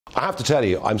I have to tell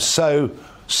you, I'm so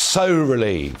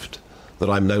relieved that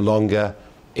I'm no longer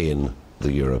in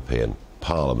the European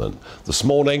Parliament. This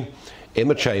morning, in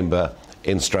the chamber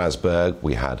in Strasbourg,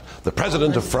 we had the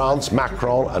President of France,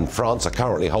 Macron, and France are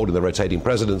currently holding the rotating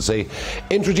presidency,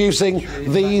 introducing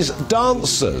these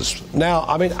dancers. Now,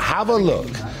 I mean, have a look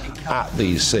at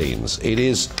these scenes. It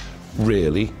is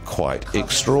really quite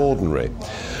extraordinary.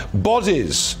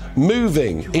 Bodies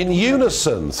moving in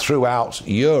unison throughout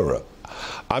Europe.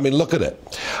 I mean, look at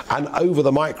it. And over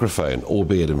the microphone,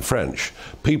 albeit in French,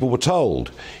 people were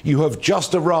told, "You have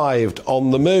just arrived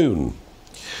on the moon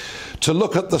to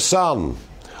look at the sun.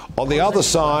 On the other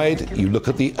side, you look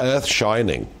at the earth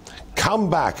shining. Come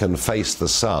back and face the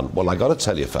sun." Well, I got to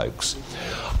tell you, folks,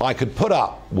 I could put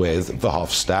up with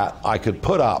Verhofstadt, I could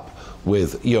put up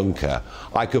with Juncker,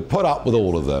 I could put up with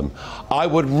all of them. I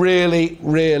would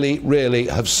really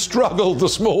have struggled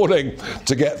this morning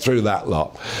to get through that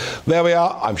lot. There we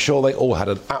are. I'm sure they all had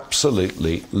an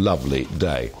absolutely lovely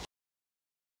day.